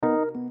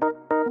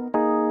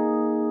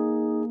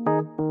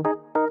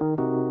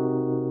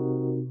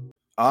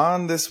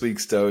On this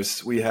week's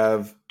dose, we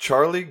have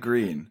Charlie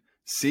Greene,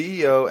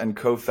 CEO and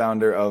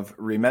co-founder of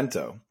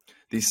Remento,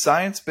 the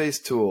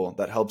science-based tool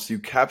that helps you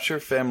capture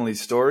family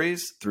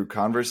stories through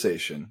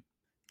conversation.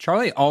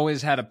 Charlie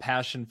always had a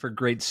passion for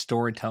great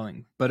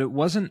storytelling, but it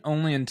wasn't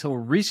only until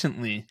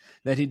recently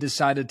that he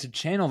decided to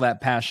channel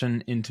that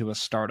passion into a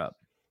startup.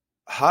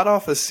 Hot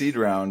off a seed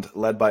round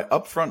led by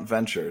Upfront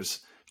Ventures,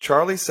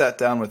 Charlie sat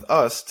down with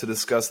us to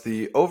discuss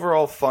the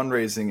overall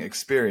fundraising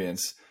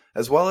experience,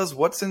 as well as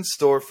what's in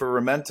store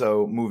for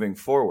Remento moving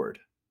forward.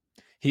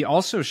 He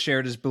also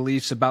shared his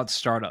beliefs about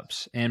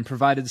startups and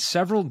provided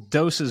several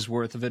doses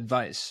worth of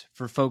advice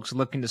for folks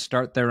looking to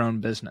start their own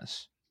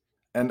business.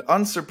 And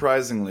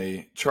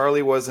unsurprisingly,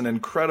 Charlie was an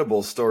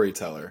incredible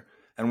storyteller,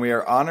 and we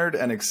are honored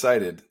and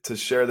excited to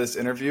share this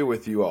interview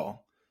with you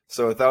all.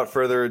 So without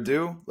further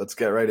ado, let's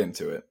get right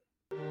into it.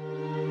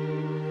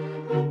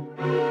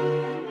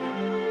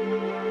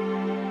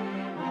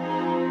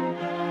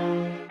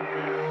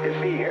 You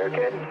see here,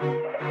 kid,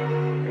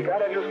 you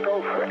gotta just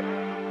go for it.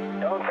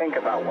 Don't think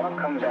about what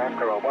comes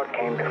after or what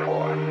came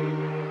before.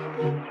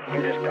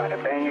 You just gotta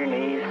bend your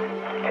knees,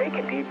 take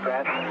a deep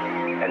breath,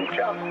 and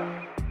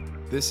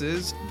jump. This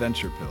is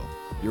Venture Pill,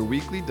 your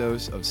weekly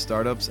dose of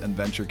startups and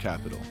venture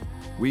capital.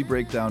 We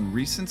break down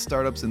recent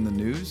startups in the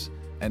news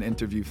and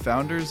interview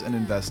founders and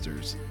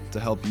investors to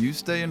help you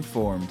stay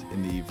informed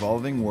in the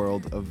evolving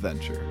world of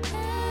venture.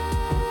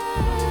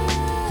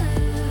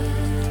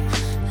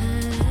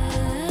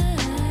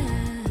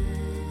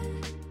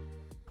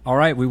 All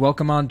right, we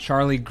welcome on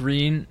Charlie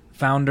Greene,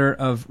 founder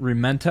of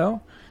Remento.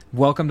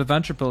 Welcome to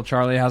Venture Pill,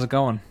 Charlie. How's it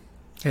going?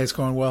 Hey, it's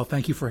going well.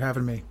 Thank you for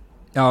having me.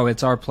 Oh,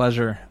 it's our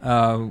pleasure.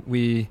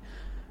 We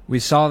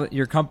saw that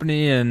your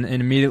company and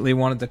immediately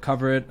wanted to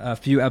cover it a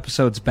few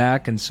episodes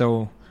back, and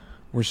so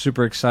we're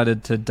super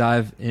excited to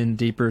dive in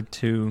deeper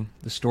to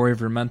the story of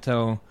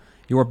Remento,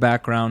 your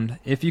background.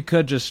 If you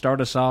could just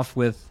start us off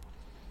with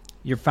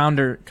your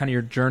founder, kind of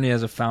your journey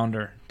as a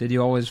founder. Did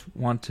you always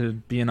want to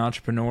be an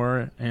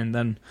entrepreneur? And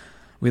then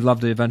we'd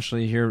love to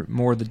eventually hear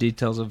more of the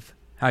details of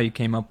how you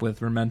came up with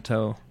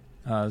Remento.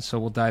 So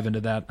we'll dive into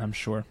that, I'm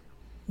sure.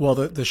 Well,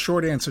 the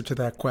short answer to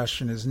that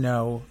question is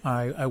no.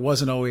 I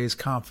wasn't always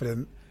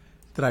confident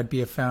that I'd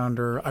be a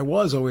founder. I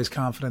was always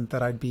confident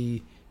that I'd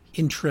be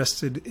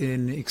interested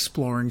in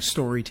exploring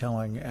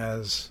storytelling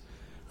as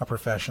a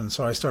profession.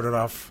 So I started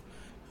off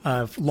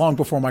long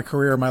before my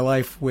career, my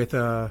life, with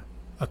a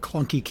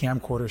clunky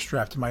camcorder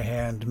strapped to my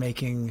hand,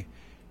 making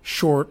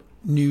short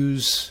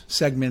news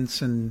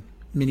segments and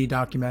mini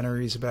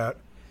documentaries about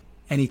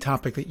any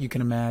topic that you can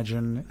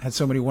imagine. Had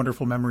so many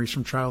wonderful memories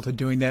from childhood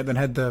doing that. Then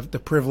had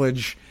the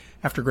privilege,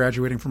 after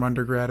graduating from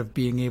undergrad, of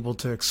being able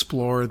to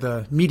explore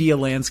the media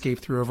landscape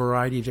through a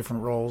variety of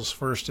different roles,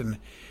 first in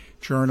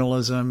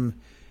journalism,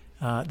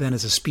 then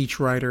as a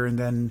speechwriter, and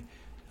then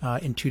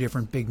in two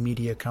different big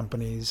media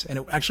companies. And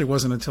it actually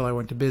wasn't until I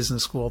went to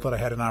business school that I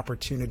had an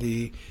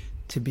opportunity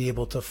to be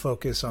able to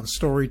focus on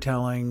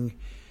storytelling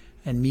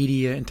and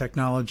media and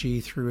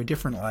technology through a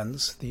different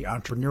lens, the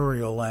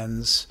entrepreneurial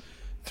lens,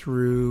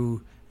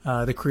 through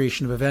the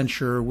creation of a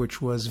venture,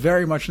 which was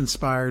very much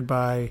inspired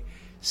by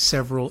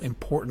several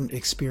important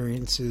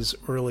experiences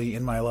early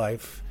in my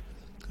life,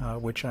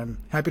 which I'm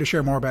happy to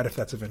share more about if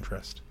that's of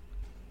interest.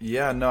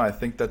 Yeah, no, I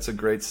think that's a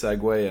great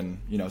segue and,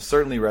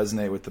 certainly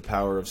resonate with the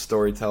power of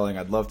storytelling.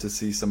 I'd love to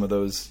see some of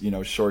those,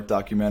 short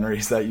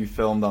documentaries that you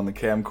filmed on the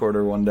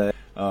camcorder one day.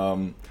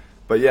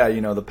 But yeah,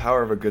 the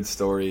power of a good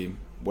story,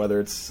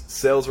 whether it's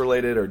sales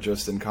related or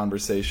just in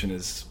conversation,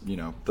 is,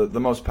 the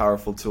most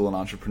powerful tool an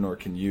entrepreneur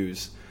can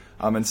use.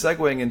 And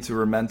segueing into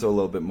Remento a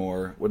little bit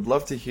more, would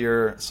love to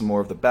hear some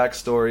more of the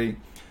backstory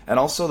and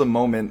also the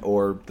moment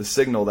or the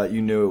signal that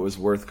you knew it was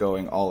worth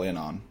going all in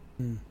on.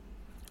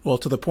 Well,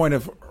 to the point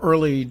of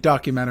early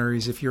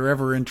documentaries, if you're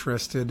ever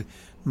interested,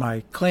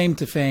 my claim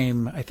to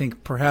fame, I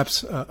think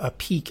perhaps a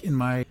peak in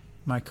my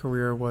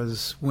career,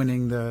 was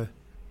winning the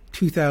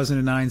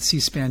 2009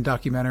 C-SPAN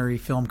documentary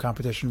film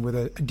competition with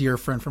a dear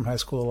friend from high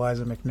school,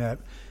 Eliza McNett.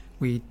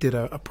 We did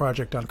a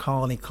project on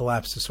colony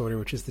collapse disorder,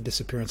 which is the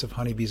disappearance of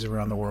honeybees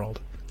around the world.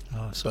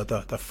 So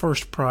the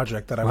first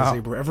project that I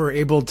was ever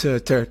able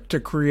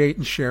to create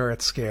and share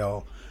at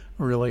scale.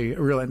 Really,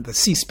 the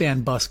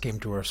C-SPAN bus came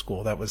to our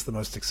school. That was the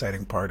most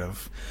exciting part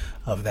of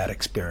that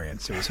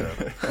experience. It was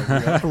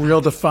a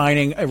real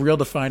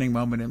defining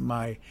moment in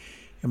my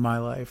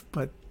life.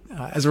 But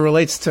as it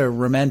relates to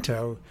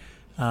Remento,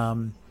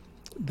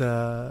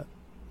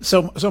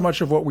 so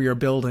much of what we are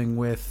building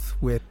with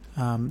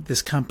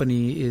this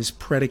company is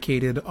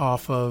predicated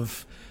off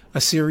of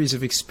a series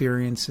of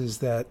experiences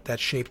that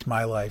shaped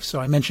my life. So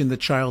I mentioned the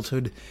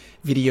childhood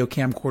video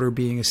camcorder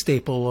being a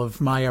staple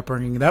of my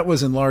upbringing. That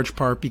was in large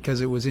part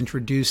because it was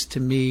introduced to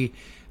me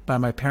by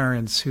my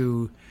parents,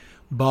 who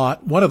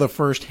bought one of the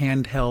first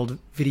handheld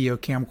video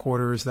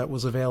camcorders that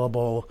was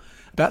available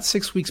about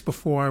 6 weeks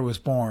before I was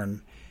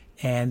born.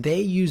 And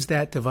they used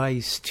that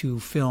device to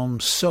film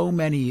so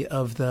many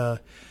of the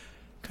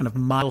kind of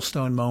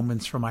milestone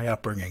moments from my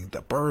upbringing: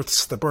 the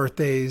births, the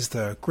birthdays,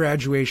 the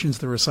graduations,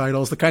 the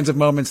recitals, the kinds of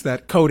moments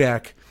that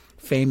Kodak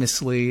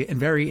famously and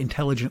very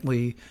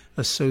intelligently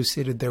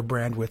associated their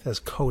brand with as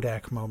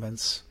Kodak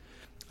moments.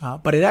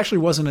 But it actually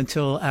wasn't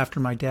until after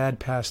my dad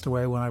passed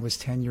away when I was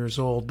 10 years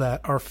old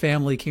that our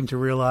family came to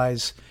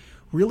realize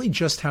really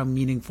just how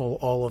meaningful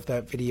all of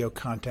that video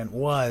content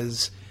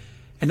was.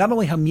 And not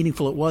only how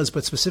meaningful it was,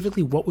 but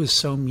specifically what was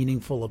so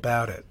meaningful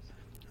about it.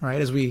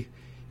 Right? As we,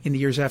 in the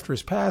years after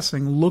his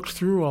passing, looked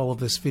through all of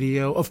this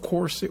video, of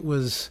course it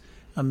was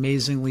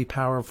amazingly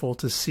powerful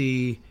to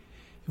see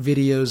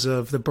videos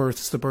of the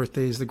births, the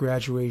birthdays, the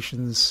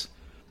graduations,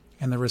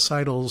 and the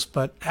recitals.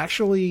 But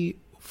actually,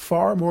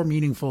 far more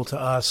meaningful to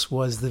us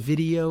was the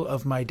video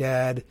of my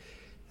dad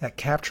that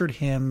captured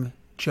him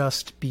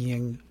just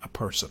being a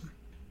person.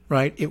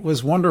 Right? It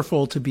was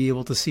wonderful to be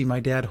able to see my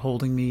dad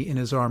holding me in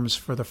his arms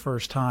for the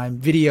first time.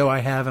 Video I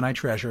have and I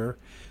treasure.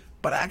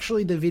 But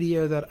actually the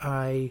video that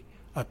I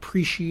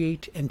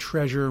appreciate and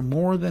treasure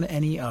more than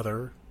any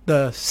other,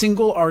 the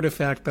single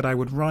artifact that I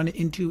would run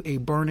into a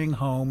burning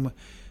home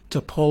to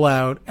pull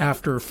out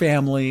after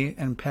family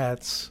and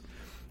pets,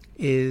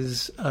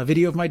 is a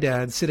video of my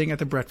dad sitting at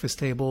the breakfast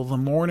table the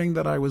morning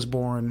that I was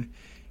born,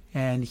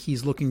 and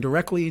he's looking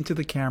directly into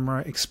the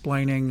camera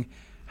explaining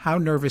how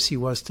nervous he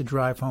was to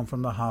drive home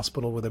from the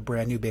hospital with a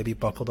brand new baby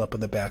buckled up in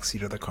the back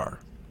seat of the car.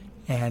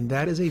 And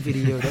that is a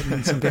video that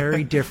means something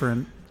very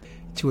different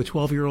to a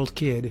 12-year-old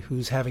kid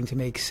who's having to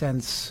make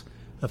sense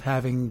of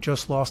having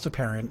just lost a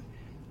parent,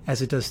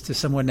 as it does to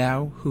someone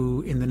now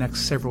who in the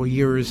next several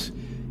years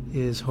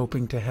is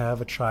hoping to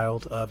have a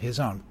child of his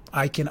own.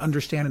 I can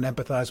understand and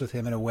empathize with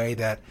him in a way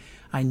that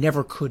I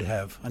never could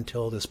have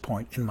until this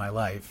point in my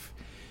life.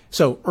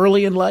 So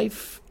early in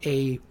life,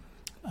 a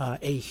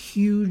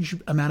huge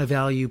amount of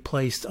value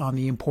placed on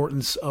the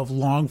importance of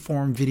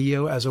long-form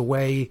video as a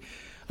way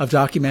of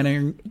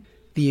documenting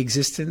the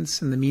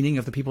existence and the meaning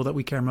of the people that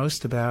we care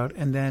most about.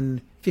 And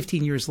then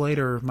 15 years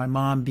later, my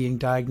mom being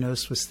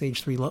diagnosed with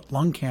stage 3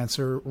 lung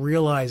cancer,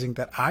 realizing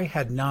that I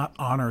had not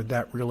honored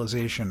that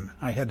realization.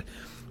 I had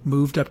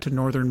moved up to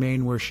northern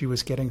Maine where she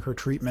was getting her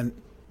treatment.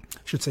 I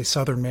should say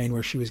southern Maine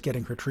where she was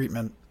getting her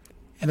treatment.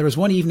 And there was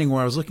one evening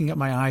where I was looking at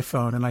my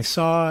iPhone and I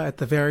saw at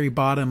the very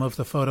bottom of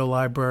the photo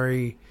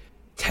library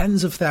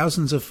tens of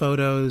thousands of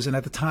photos, and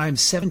at the time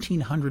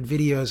 1,700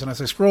 videos. And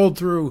as I scrolled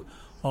through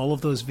all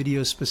of those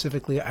videos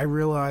specifically, I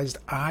realized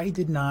I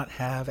did not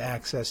have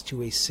access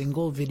to a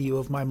single video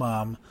of my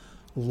mom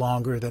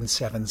longer than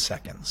 7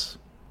 seconds.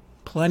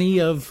 Plenty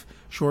of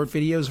short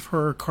videos of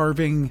her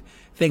carving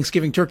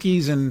Thanksgiving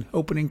turkeys and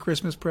opening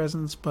Christmas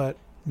presents, but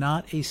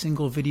not a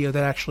single video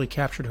that actually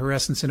captured her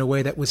essence in a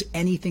way that was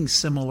anything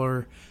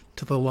similar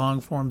to the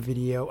long-form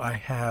video I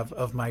have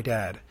of my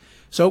dad.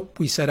 So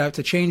we set out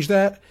to change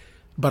that,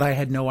 but I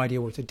had no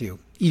idea what to do.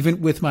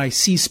 Even with my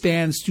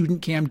C-SPAN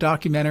student camp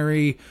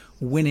documentary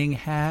winning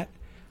hat,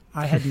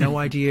 I had no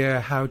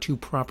idea how to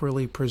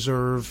properly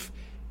preserve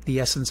the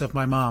essence of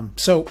my mom.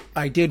 So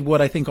I did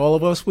what I think all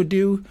of us would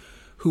do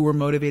who were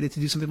motivated to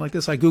do something like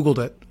this. I Googled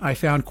it. I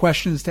found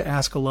questions to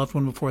ask a loved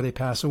one before they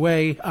pass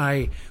away.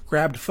 I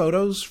grabbed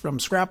photos from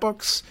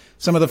scrapbooks,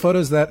 some of the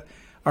photos that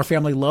our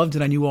family loved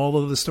and I knew all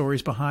of the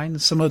stories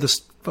behind, some of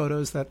the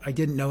photos that I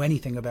didn't know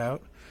anything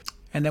about.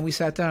 And then we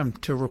sat down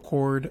to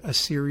record a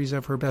series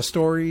of her best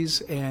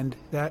stories, and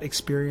that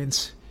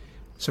experience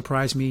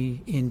surprised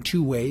me in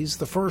two ways.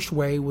 The first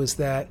way was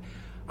that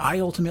I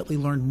ultimately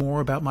learned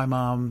more about my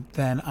mom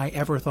than I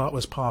ever thought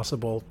was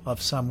possible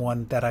of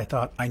someone that I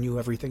thought I knew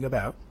everything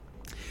about.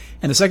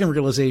 And the second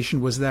realization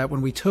was that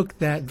when we took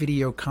that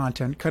video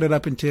content, cut it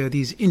up into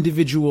these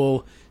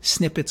individual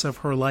snippets of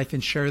her life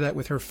and share that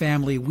with her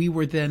family, we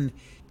were then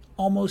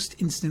almost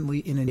instantly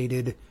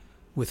inundated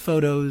with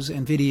photos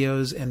and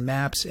videos and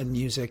maps and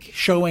music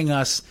showing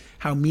us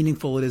how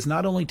meaningful it is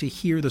not only to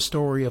hear the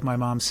story of my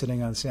mom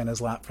sitting on Santa's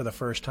lap for the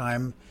first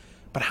time,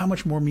 but how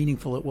much more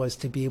meaningful it was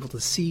to be able to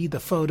see the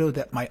photo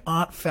that my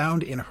aunt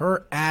found in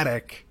her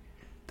attic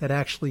that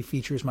actually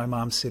features my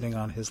mom sitting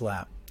on his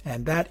lap.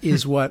 And that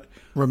is what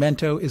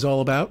Remento is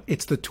all about.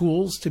 It's the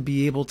tools to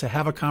be able to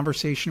have a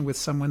conversation with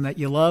someone that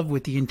you love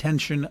with the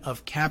intention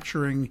of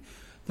capturing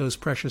those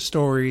precious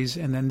stories,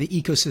 and then the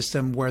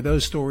ecosystem where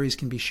those stories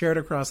can be shared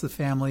across the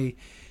family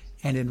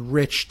and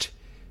enriched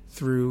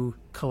through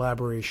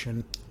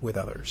collaboration with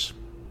others.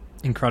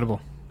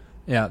 Incredible.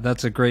 Yeah,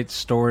 that's a great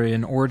story,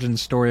 an origin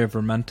story of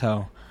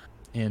Remento,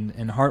 and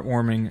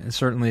heartwarming.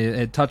 Certainly,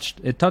 it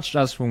touched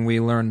us when we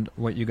learned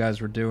what you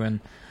guys were doing.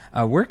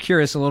 We're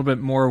curious a little bit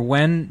more.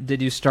 When did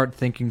you start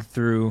thinking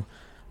through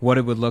what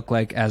it would look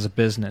like as a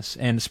business,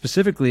 and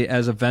specifically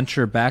as a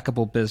venture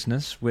backable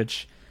business,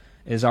 which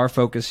is our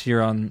focus here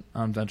on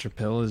Venture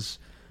Pill? Is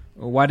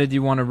why did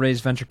you want to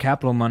raise venture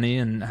capital money,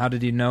 and how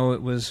did you know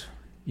it was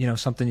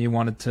something you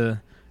wanted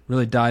to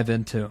really dive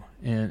into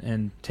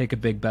and take a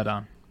big bet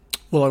on?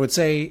 Well, I would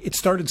say it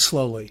started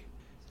slowly.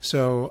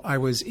 So I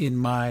was in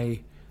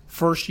my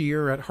first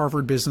year at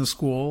Harvard Business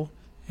School,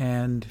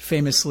 and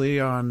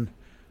famously on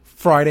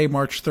Friday,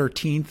 March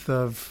 13th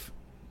of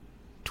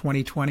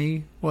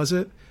 2020, was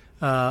it?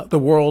 The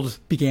world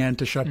began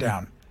to shut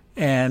down.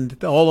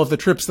 And all of the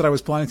trips that I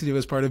was planning to do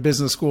as part of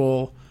business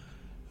school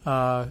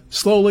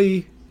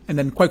slowly and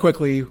then quite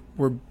quickly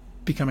were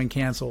becoming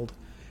canceled.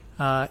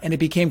 And it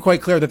became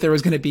quite clear that there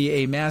was going to be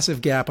a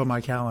massive gap on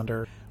my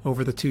calendar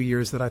over the 2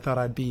 years that I thought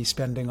I'd be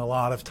spending a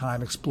lot of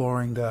time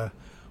exploring the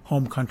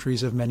home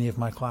countries of many of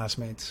my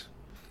classmates.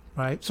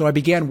 Right? So I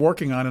began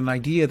working on an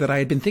idea that I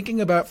had been thinking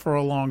about for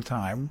a long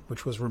time,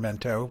 which was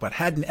Remento, but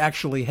hadn't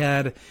actually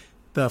had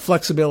the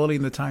flexibility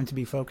and the time to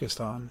be focused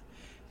on.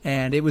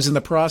 And it was in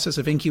the process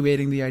of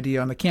incubating the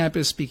idea on the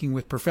campus, speaking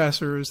with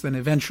professors, then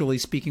eventually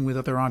speaking with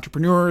other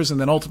entrepreneurs,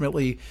 and then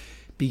ultimately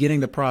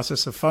beginning the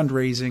process of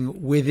fundraising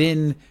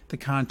within the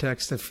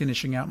context of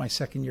finishing out my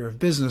second year of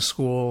business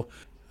school.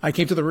 I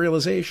came to the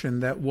realization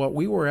that what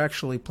we were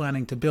actually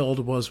planning to build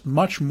was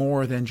much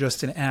more than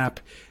just an app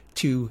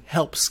to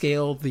help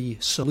scale the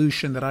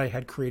solution that I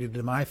had created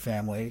in my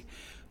family,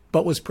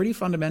 but was pretty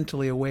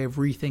fundamentally a way of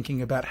rethinking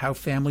about how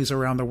families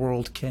around the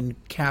world can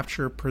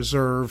capture,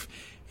 preserve,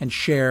 and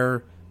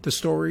share the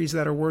stories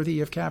that are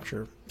worthy of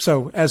capture.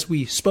 So as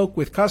we spoke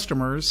with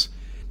customers,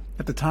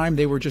 at the time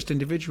they were just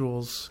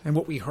individuals, and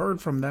what we heard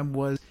from them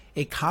was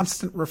a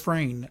constant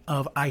refrain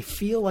of, I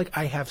feel like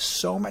I have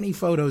so many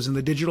photos in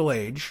the digital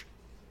age,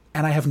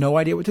 and I have no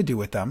idea what to do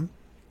with them.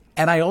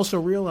 And I also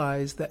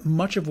realized that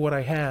much of what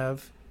I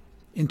have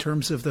in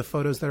terms of the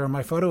photos that are in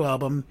my photo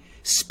album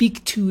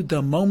speak to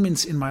the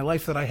moments in my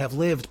life that I have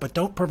lived, but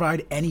don't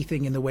provide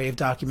anything in the way of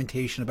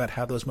documentation about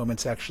how those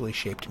moments actually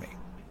shaped me.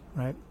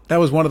 Right? That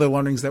was one of the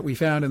learnings that we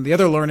found. And the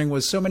other learning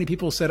was so many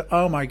people said,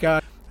 oh my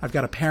God, I've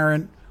got a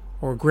parent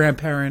or a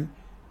grandparent,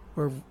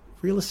 or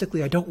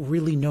realistically, I don't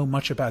really know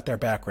much about their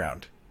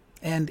background.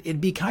 And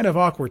it'd be kind of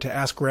awkward to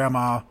ask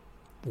grandma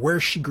where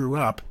she grew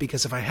up,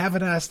 because if I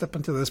haven't asked up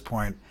until this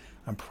point,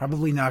 I'm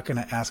probably not going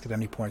to ask at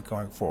any point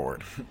going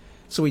forward.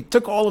 So we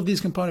took all of these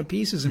component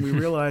pieces and we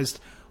realized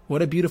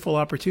what a beautiful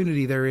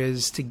opportunity there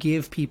is to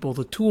give people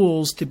the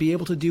tools to be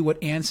able to do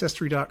what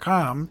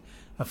Ancestry.com,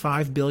 a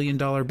 $5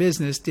 billion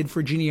business, did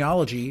for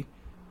genealogy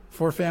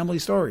for family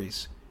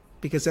stories.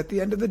 Because at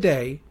the end of the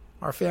day,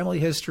 our family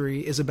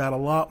history is about a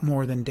lot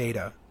more than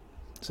data.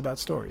 It's about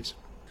stories.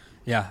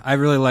 Yeah, I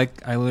really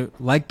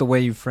like the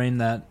way you frame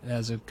that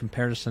as a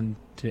comparison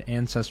to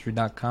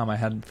Ancestry.com. I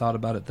hadn't thought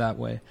about it that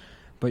way.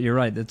 But you're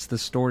right, it's the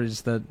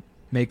stories that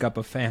make up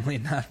a family,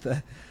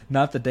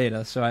 not the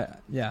data. So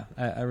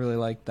I really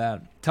like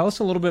that. Tell us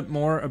a little bit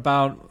more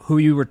about who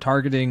you were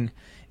targeting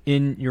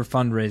in your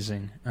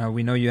fundraising.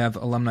 We know you have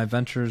Alumni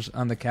Ventures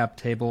on the cap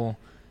table.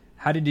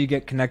 How did you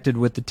get connected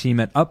with the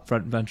team at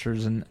Upfront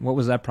Ventures, and what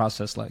was that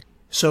process like?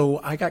 So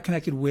I got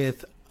connected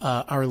with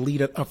our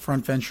lead at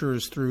Upfront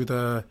Ventures through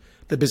the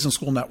Business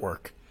School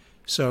Network.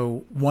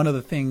 So one of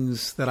the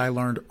things that I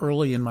learned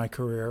early in my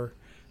career,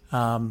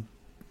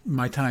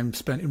 my time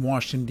spent in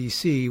Washington,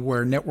 D.C.,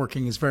 where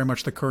networking is very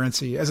much the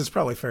currency, as it's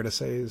probably fair to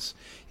say is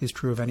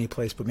true of any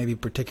place, but maybe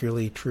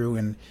particularly true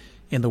in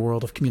the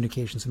world of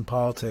communications and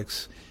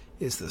politics,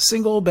 is the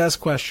single best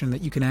question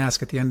that you can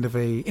ask at the end of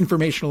a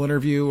informational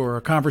interview or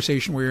a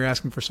conversation where you're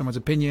asking for someone's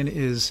opinion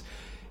is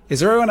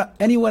there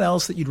anyone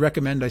else that you'd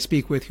recommend I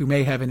speak with who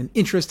may have an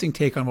interesting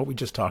take on what we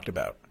just talked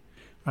about?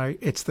 Right?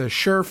 It's the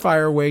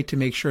surefire way to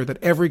make sure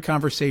that every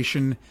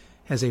conversation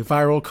has a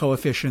viral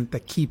coefficient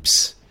that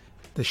keeps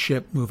the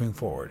ship moving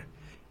forward.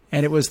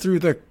 And it was through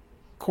the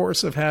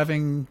course of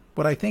having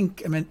what I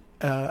think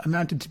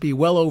amounted to be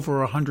well over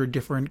 100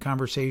 different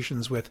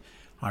conversations with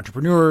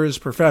entrepreneurs,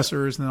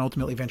 professors, and then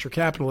ultimately venture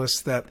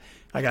capitalists that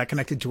I got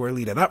connected to our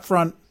lead at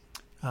Upfront.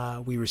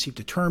 We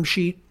received a term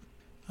sheet,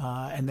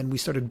 and then we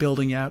started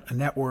building out a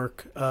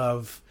network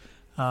of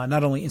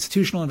not only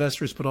institutional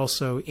investors, but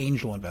also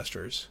angel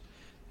investors.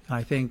 And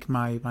I think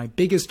my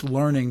biggest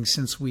learning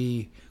since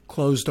we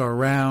closed our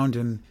round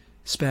and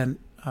spent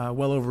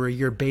well over a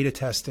year beta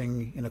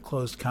testing in a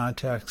closed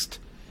context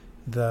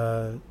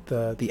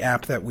the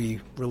app that we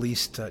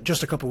released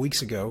just a couple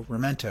weeks ago,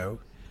 Remento,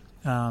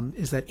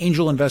 is that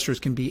angel investors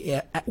can be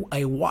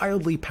a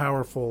wildly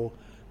powerful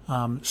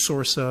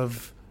source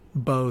of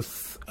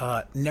both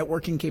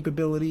networking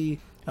capability,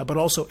 but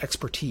also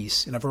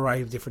expertise in a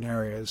variety of different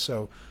areas.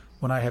 So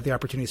when I have the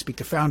opportunity to speak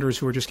to founders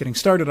who are just getting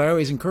started, I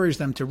always encourage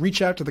them to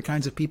reach out to the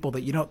kinds of people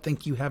that you don't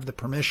think you have the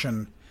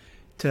permission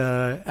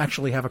to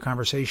actually have a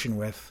conversation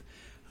with,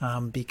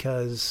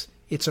 because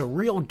it's a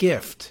real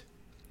gift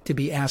to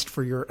be asked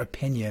for your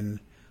opinion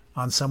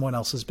on someone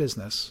else's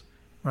business,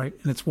 right?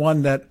 And it's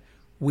one that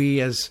we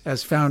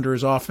as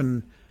founders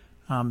often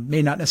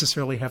may not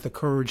necessarily have the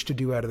courage to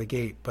do out of the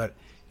gate, but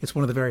it's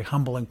one of the very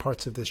humbling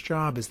parts of this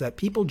job is that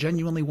people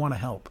genuinely want to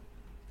help.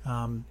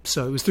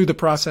 So it was through the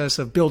process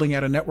of building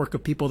out a network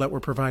of people that were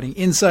providing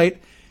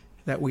insight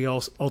that we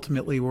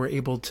ultimately were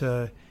able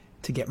to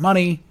get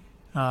money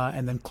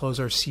and then close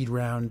our seed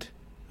round,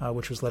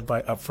 which was led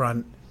by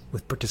Upfront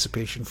with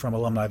participation from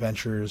Alumni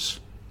Ventures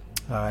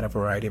and a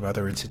variety of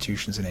other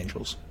institutions and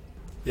angels.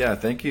 Yeah,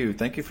 thank you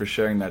for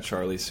sharing that,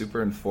 Charlie.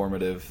 Super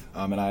informative.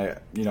 And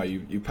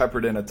you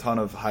peppered in a ton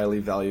of highly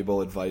valuable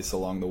advice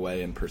along the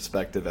way and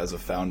perspective as a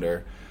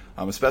founder.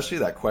 Especially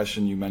that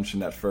question you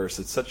mentioned at first.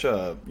 It's such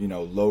a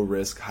low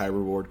risk, high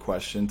reward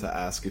question to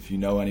ask if you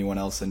know anyone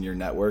else in your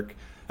network.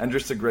 and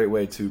just a great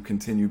way to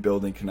continue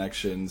building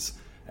connections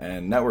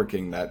and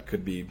networking that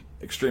could be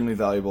extremely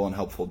valuable and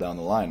helpful down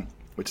the line,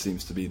 which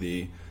seems to be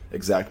the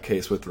exact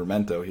case with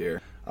Remento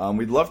here.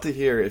 We'd love to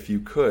hear, if you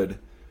could,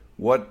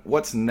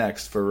 what's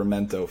next for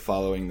Remento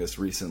following this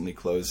recently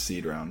closed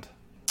seed round.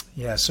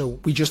 Yeah, so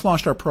we just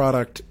launched our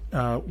product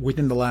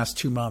within the last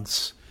 2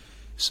 months.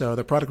 So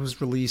the product was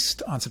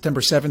released on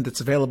September 7th.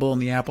 It's available in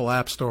the Apple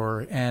App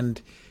Store,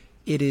 and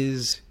it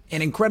is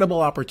an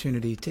incredible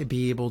opportunity to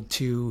be able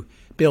to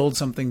build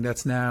something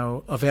that's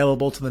now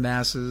available to the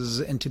masses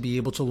and to be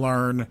able to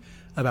learn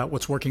about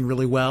what's working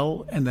really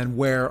well and then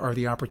where are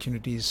the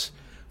opportunities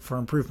for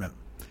improvement.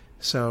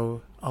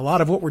 So a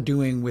lot of what we're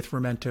doing with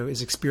Remento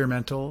is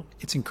experimental.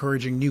 It's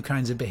encouraging new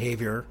kinds of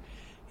behavior.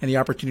 And the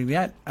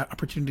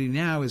opportunity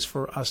now is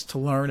for us to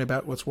learn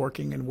about what's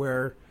working and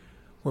where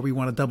we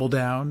want to double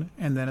down.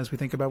 And then as we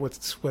think about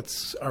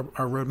what's our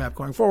roadmap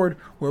going forward,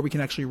 where we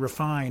can actually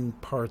refine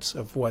parts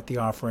of what the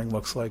offering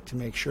looks like to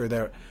make sure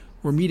that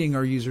we're meeting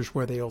our users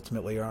where they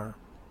ultimately are.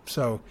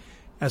 So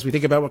as we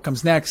think about what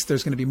comes next,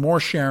 there's going to be more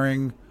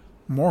sharing,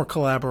 more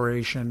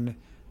collaboration,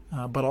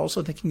 but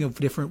also thinking of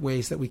different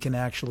ways that we can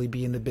actually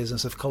be in the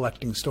business of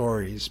collecting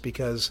stories.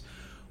 Because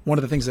one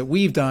of the things that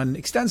we've done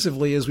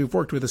extensively is we've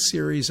worked with a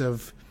series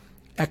of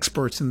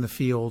experts in the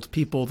field,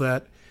 people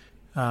that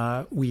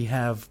we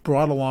have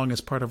brought along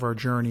as part of our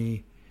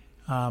journey,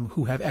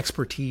 who have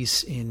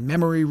expertise in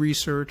memory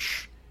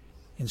research,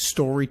 in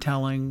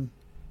storytelling,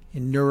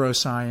 in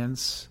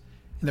neuroscience,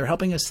 and they're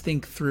helping us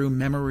think through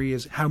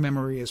how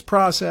memory is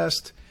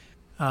processed,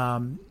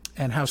 and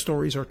how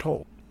stories are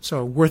told.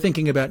 So we're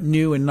thinking about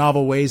new and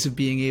novel ways of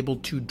being able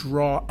to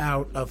draw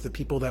out of the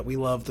people that we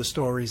love the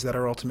stories that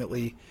are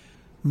ultimately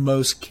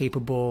most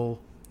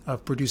capable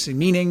of producing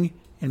meaning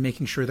and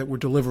making sure that we're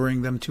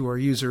delivering them to our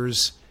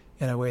users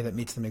in a way that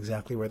meets them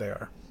exactly where they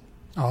are.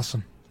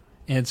 Awesome.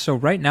 And so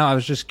right now, I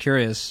was just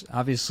curious,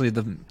 obviously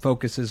the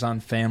focus is on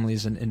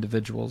families and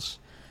individuals.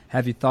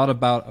 Have you thought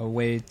about a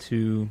way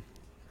to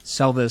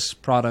sell this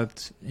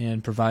product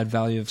and provide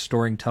value of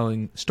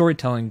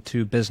storytelling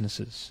to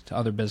businesses, to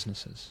other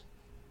businesses?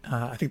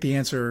 I think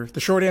the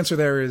short answer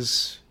there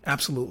is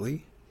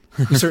absolutely.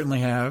 We certainly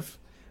have.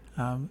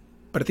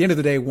 But at the end of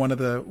the day, one of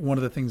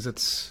the things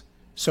that's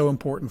so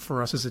important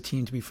for us as a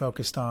team to be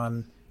focused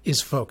on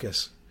is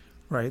focus,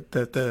 right?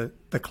 The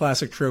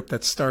classic trope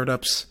that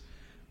startups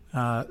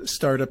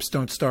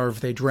don't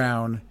starve, they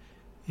drown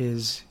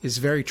is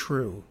very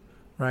true,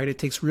 right? It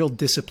takes real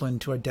discipline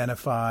to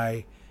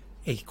identify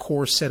a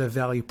core set of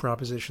value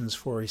propositions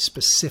for a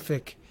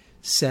specific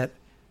set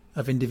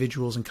of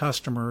individuals and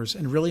customers,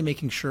 and really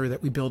making sure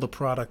that we build a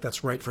product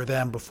that's right for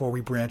them before we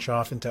branch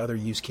off into other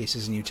use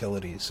cases and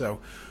utilities.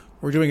 So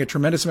we're doing a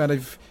tremendous amount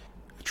of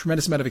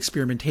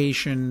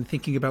experimentation,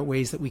 thinking about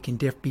ways that we can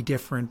be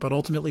different, but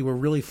ultimately we're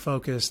really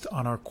focused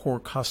on our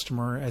core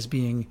customer as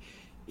being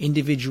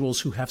individuals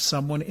who have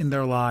someone in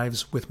their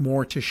lives with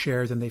more to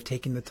share than they've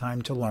taken the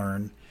time to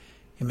learn,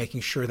 and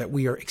making sure that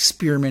we are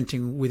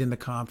experimenting within the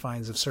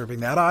confines of serving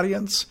that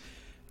audience,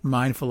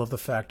 mindful of the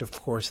fact, of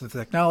course, that the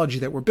technology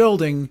that we're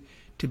building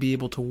to be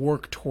able to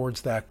work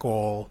towards that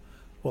goal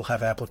will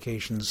have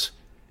applications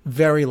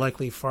very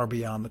likely far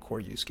beyond the core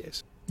use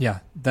case. Yeah,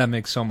 that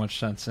makes so much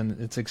sense. And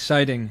it's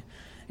exciting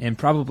and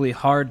probably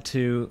hard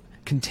to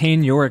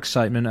contain your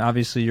excitement.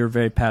 Obviously, you're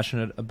very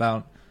passionate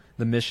about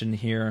the mission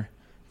here,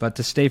 but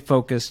to stay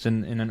focused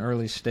in an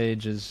early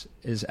stage is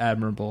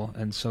admirable.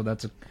 And so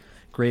that's a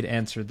great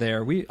answer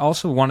there. We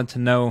also wanted to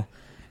know,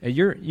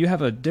 you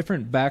have a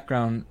different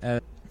background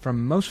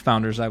from most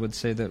founders, I would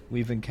say, that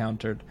we've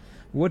encountered.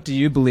 What do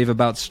you believe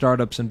about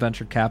startups and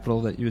venture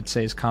capital that you would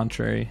say is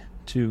contrary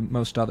to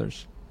most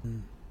others?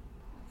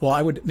 Well,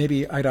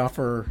 I'd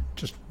offer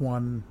just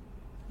one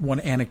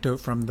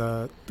anecdote from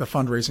the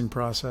fundraising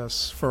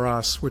process for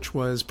us, which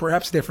was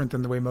perhaps different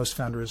than the way most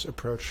founders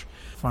approach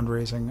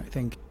fundraising. I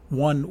think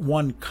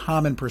one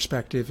common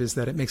perspective is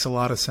that it makes a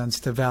lot of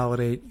sense to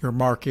validate your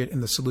market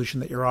and the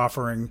solution that you're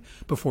offering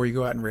before you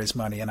go out and raise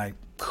money, and I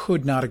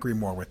could not agree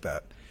more with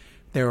that.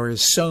 There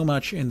is so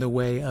much in the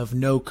way of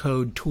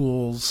no-code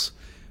tools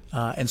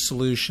and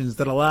solutions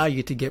that allow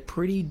you to get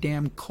pretty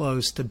damn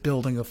close to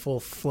building a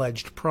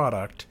full-fledged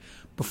product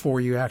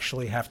before you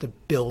actually have to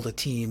build a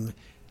team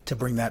to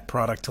bring that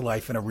product to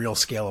life in a real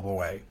scalable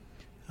way.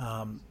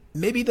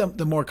 Maybe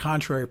the more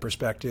contrary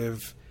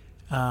perspective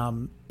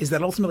is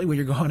that ultimately when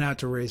you're going out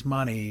to raise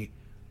money,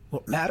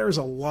 what matters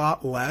a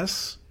lot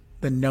less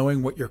than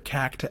knowing what your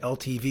CAC to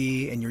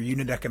LTV and your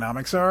unit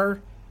economics are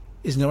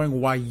is knowing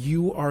why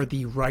you are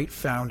the right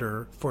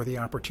founder for the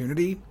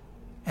opportunity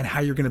and how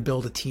you're going to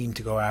build a team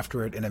to go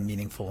after it in a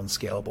meaningful and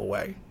scalable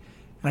way.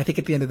 And I think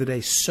at the end of the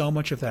day, so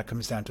much of that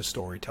comes down to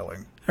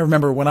storytelling. I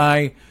remember when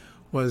I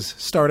was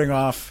starting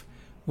off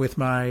with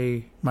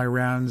my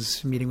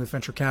rounds, meeting with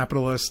venture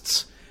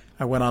capitalists,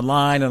 I went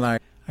online and I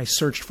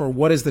searched for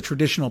what does the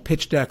traditional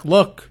pitch deck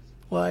look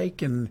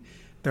like, and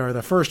there are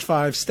the first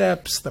 5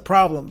 steps, the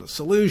problem, the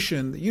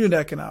solution, the unit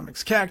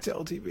economics, CAC to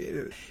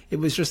LTV. It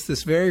was just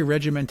this very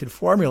regimented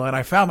formula, and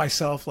I found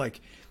myself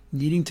like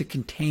needing to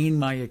contain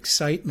my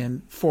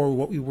excitement for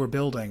what we were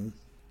building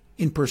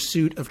in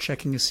pursuit of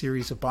checking a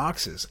series of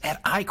boxes. And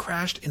I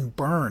crashed and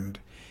burned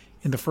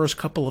in the first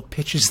couple of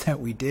pitches that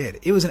we did.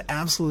 It was an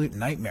absolute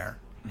nightmare,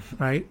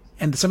 right?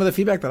 And some of the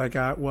feedback that I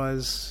got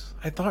was,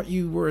 I thought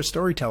you were a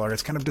storyteller.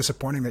 It's kind of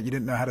disappointing that you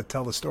didn't know how to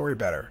tell the story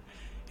better.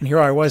 And here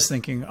I was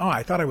thinking, oh,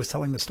 I thought I was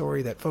telling the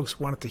story that folks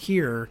wanted to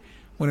hear,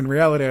 when in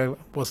reality I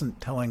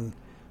wasn't telling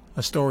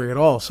a story at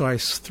all. So I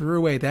threw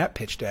away that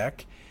pitch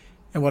deck.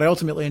 And what I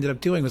ultimately ended up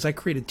doing was I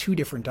created 2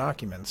 different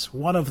documents.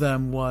 One of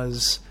them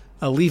was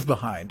a leave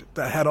behind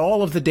that had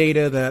all of the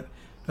data that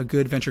a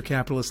good venture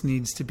capitalist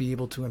needs to be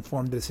able to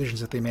inform the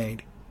decisions that they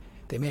make.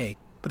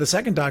 But the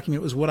second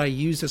document was what I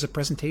used as a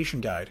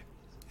presentation guide.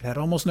 It had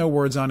almost no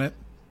words on it.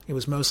 It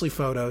was mostly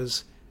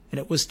photos, and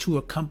it was to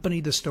accompany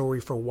the story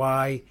for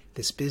why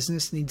this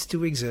business needs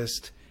to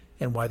exist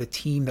and why the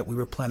team that we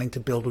were planning to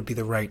build would be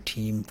the right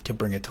team to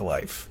bring it to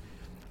life.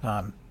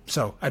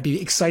 So I'd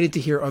be excited to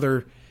hear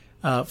other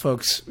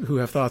folks who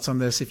have thoughts on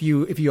this. If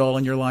you all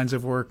in your lines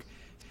of work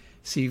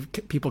see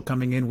people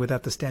coming in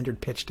without the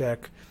standard pitch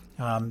deck,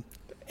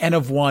 N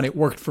of 1, it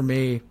worked for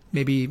me.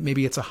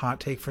 Maybe it's a hot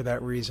take for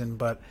that reason,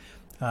 but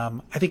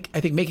I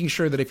think making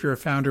sure that if you're a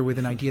founder with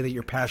an idea that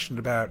you're passionate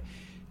about,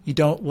 you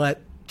don't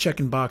let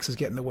checking boxes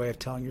get in the way of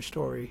telling your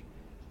story.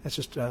 That's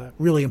just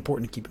really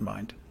important to keep in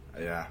mind.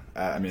 Yeah,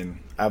 I mean,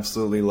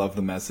 absolutely love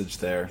the message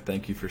there.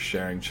 Thank you for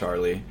sharing,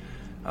 Charlie.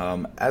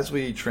 As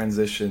we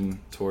transition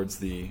towards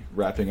the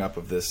wrapping up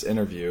of this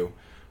interview,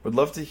 would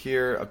love to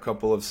hear a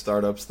couple of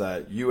startups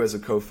that you as a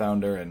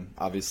co-founder, and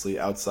obviously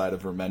outside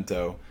of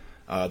Remento,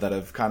 that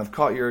have kind of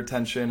caught your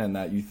attention and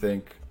that you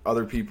think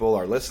other people,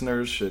 our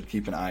listeners, should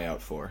keep an eye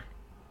out for.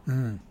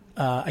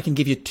 I can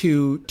give you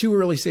two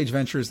early stage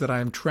ventures that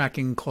I'm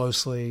tracking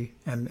closely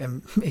and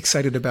am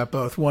excited about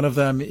both. One of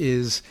them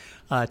is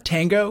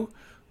Tango,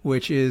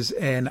 which is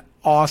an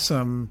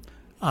awesome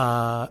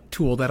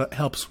tool that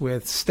helps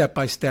with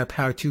step-by-step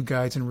how-to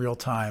guides in real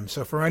time.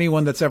 So for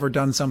anyone that's ever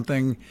done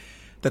something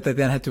that they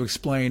then had to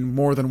explain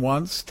more than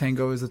once,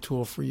 Tango is the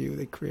tool for you.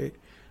 They create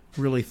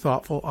really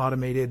thoughtful,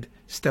 automated,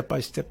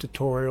 step-by-step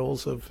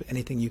tutorials of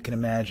anything you can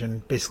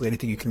imagine, basically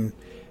anything you can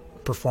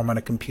perform on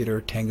a computer.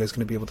 Tango is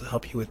going to be able to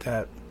help you with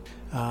that.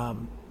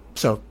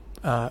 So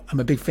I'm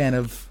a big fan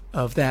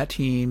of that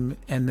team.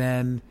 And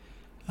then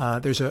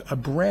there's a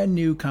brand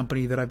new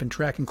company that I've been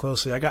tracking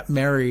closely. I got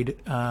married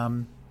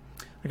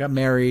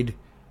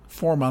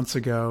 4 months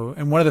ago,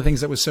 and one of the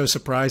things that was so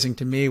surprising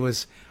to me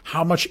was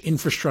how much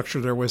infrastructure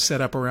there was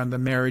set up around the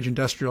marriage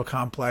industrial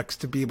complex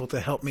to be able to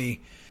help me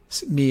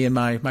and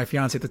my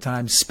fiance at the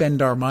time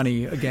spend our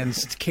money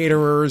against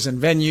caterers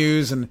and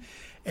venues and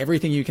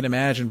everything you can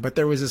imagine. But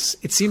there was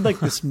it seemed like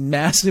this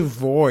massive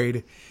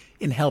void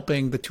in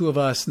helping the two of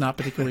us, not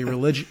particularly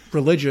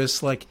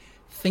religious, like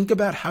think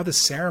about how the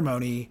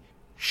ceremony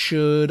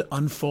should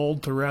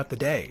unfold throughout the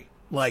day.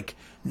 Like,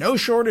 no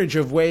shortage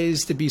of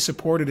ways to be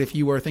supported if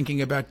you are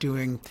thinking about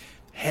doing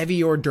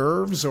heavy hors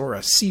d'oeuvres or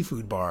a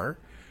seafood bar.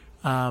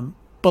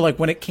 But like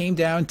when it came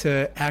down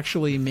to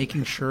actually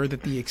making sure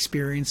that the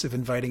experience of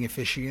inviting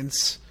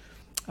officiants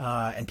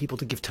and people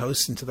to give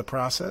toasts into the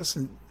process,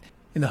 and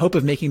in the hope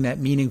of making that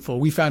meaningful,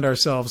 we found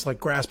ourselves like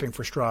grasping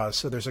for straws.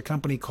 So there's a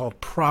company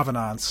called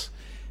Provenance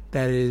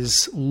that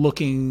is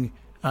looking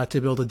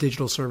to build a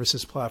digital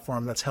services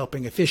platform that's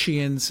helping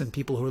officiants and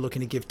people who are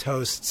looking to give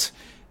toasts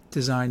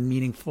design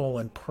meaningful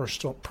and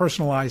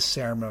personalized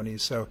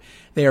ceremonies. So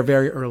they are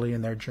very early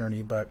in their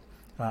journey, but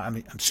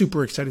I'm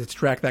super excited to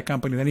track that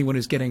company. And anyone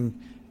who's getting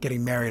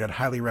married, I'd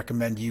highly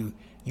recommend you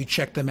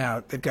check them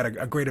out. They've got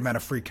a great amount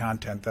of free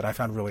content that I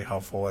found really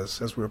helpful as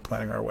we were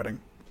planning our wedding.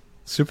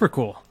 Super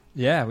cool.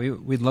 Yeah,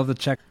 we'd love to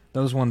check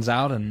those ones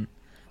out. And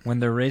when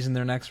they're raising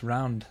their next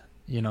round,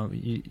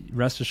 you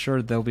rest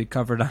assured they'll be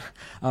covered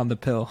on the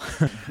pill.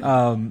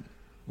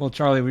 Well,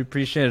 Charlie, we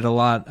appreciate it a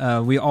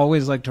lot. We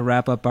always like to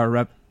wrap up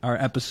our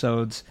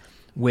episodes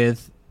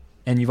with,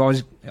 and you've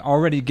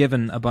already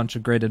given a bunch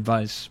of great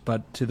advice,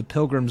 but to the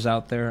pilgrims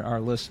out there,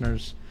 our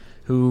listeners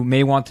who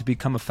may want to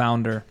become a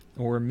founder,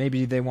 or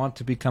maybe they want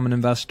to become an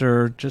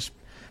investor, just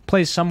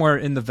play somewhere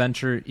in the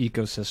venture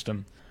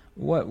ecosystem.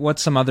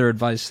 What's some other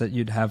advice that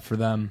you'd have for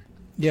them?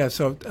 Yeah,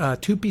 so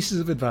 2 pieces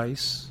of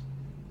advice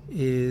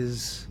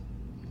is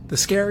the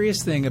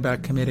scariest thing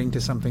about committing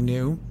to something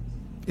new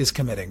is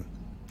committing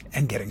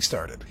and getting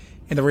started.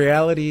 And the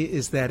reality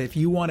is that if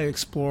you want to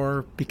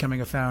explore becoming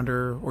a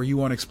founder or you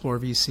want to explore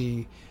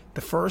VC,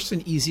 the first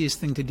and easiest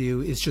thing to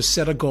do is just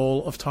set a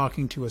goal of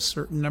talking to a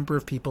certain number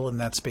of people in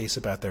that space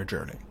about their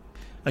journey.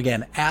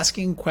 Again,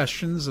 asking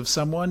questions of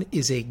someone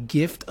is a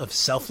gift of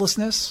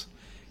selflessness,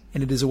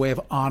 and it is a way of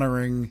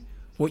honoring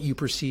what you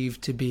perceive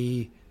to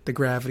be the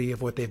gravity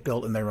of what they've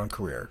built in their own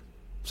career.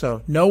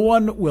 So no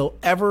one will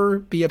ever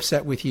be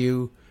upset with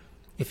you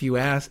if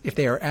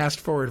they are asked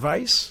for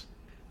advice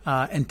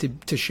and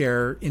to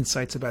share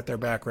insights about their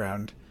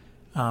background.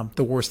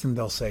 The worst thing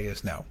they'll say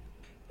is no.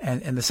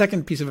 And the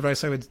second piece of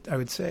advice I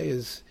would say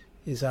is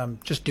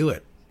just do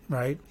it,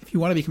 right? If you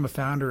want to become a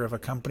founder of a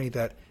company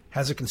that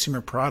has a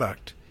consumer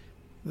product,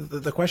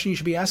 the question you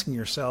should be asking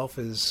yourself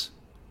is,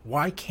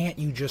 why can't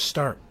you just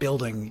start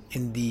building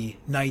in the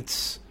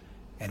nights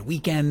and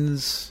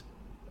weekends,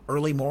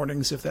 early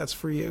mornings if that's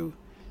for you?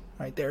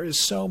 Right? There is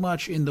so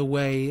much in the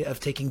way of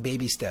taking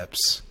baby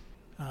steps,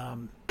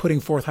 putting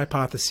forth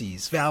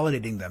hypotheses,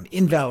 validating them,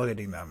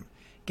 invalidating them,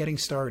 getting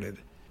started.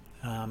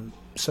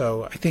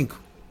 So I think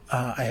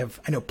I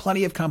know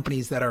plenty of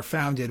companies that are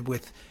founded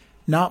with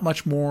not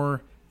much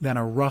more than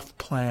a rough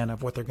plan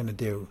of what they're going to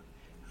do.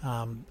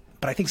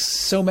 But I think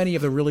so many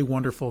of the really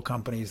wonderful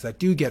companies that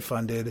do get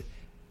funded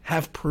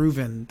have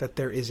proven that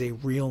there is a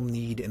real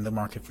need in the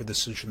market for the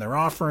solution they're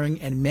offering,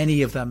 and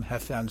many of them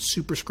have found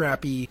super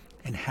scrappy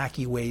and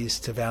hacky ways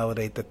to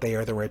validate that they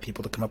are the right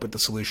people to come up with the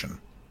solution.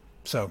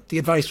 So the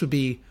advice would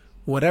be,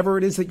 whatever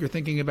it is that you're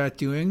thinking about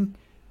doing,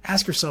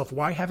 ask yourself,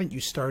 why haven't you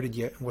started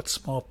yet? And what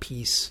small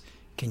piece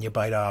can you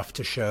bite off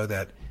to show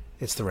that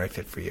it's the right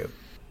fit for you?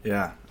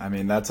 Yeah, I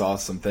mean, that's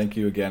awesome. Thank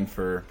you again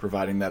for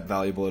providing that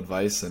valuable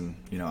advice. And,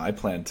 I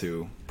plan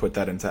to put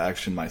that into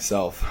action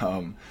myself.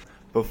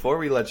 Before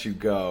we let you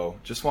go,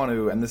 just want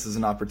to, and this is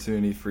an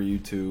opportunity for you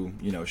to,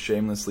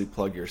 shamelessly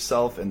plug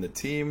yourself and the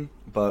team,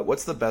 but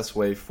what's the best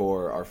way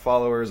for our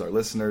followers, our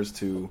listeners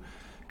to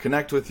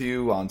connect with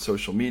you on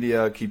social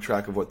media, keep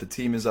track of what the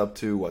team is up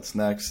to, what's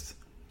next?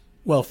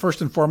 Well,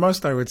 first and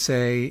foremost, I would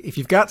say if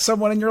you've got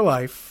someone in your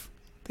life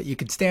that you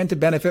could stand to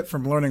benefit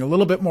from learning a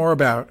little bit more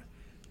about,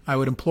 I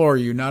would implore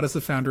you, not as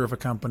the founder of a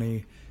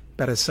company,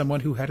 but as someone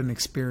who had an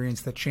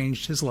experience that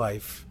changed his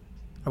life,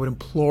 I would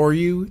implore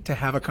you to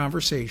have a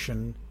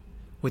conversation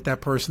with that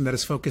person that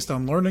is focused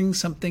on learning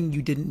something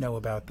you didn't know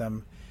about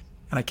them.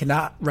 And I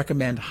cannot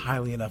recommend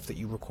highly enough that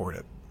you record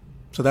it.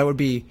 So that would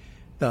be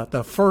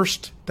the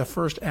first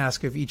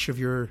ask of each of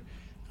your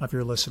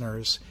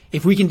listeners.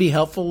 If we can be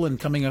helpful in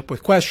coming up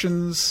with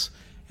questions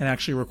and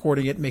actually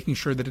recording it, making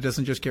sure that it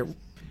doesn't just get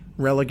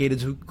relegated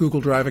to a Google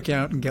Drive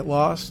account and get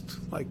lost,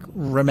 like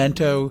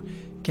Remento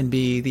can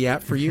be the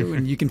app for you.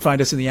 And you can find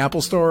us in the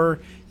Apple Store.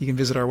 You can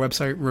visit our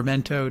website,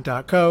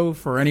 remento.co.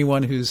 For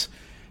anyone who's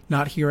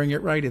not hearing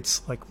it right,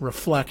 it's like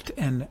reflect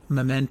and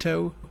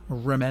memento,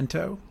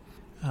 Remento.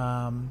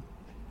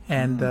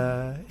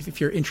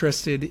 If you're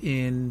interested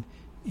in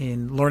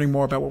learning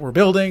more about what we're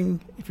building,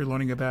 if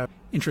you're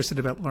interested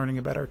about learning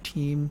about our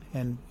team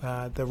and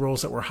the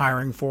roles that we're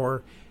hiring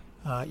for,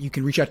 you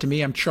can reach out to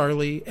me. I'm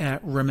Charlie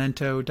at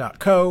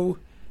remento.co.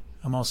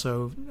 I'm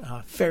also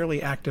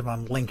fairly active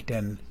on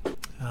LinkedIn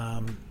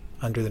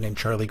under the name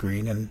Charlie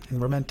Greene and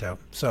Remento.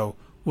 So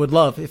would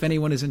love, if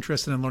anyone is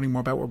interested in learning more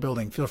about what we're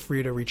building, feel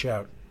free to reach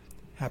out.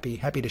 Happy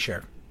to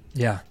share.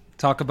 Yeah.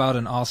 Talk about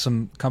an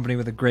awesome company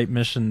with a great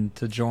mission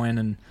to join,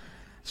 and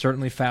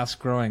certainly fast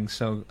growing.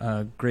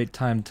 So great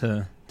time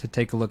to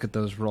take a look at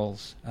those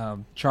roles.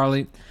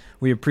 Charlie,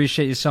 we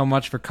appreciate you so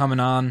much for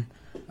coming on.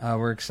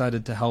 We're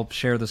excited to help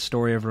share the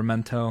story of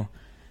Remento,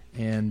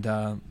 and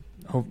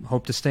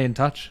hope to stay in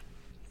touch.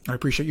 I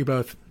appreciate you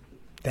both.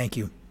 Thank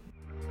you.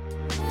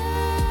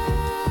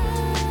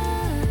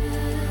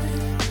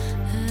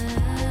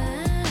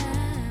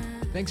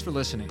 Thanks for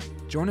listening.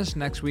 Join us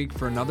next week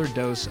for another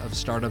dose of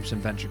startups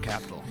and venture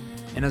capital.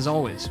 And as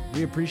always,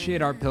 we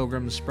appreciate our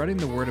pilgrims spreading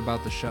the word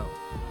about the show.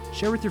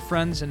 Share with your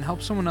friends and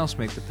help someone else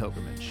make the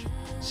pilgrimage.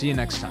 See you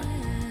next time.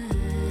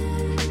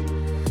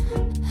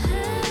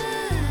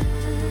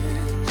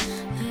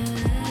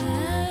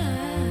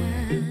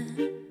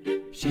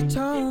 She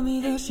told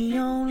me that she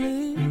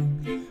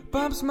only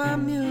bumps my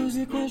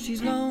music when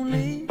she's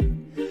lonely.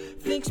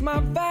 Thinks my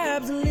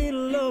vibe's a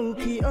little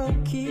low-key,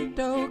 okie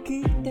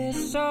dokie,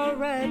 that's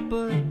alright,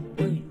 but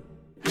wait,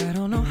 I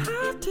don't know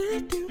how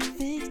to do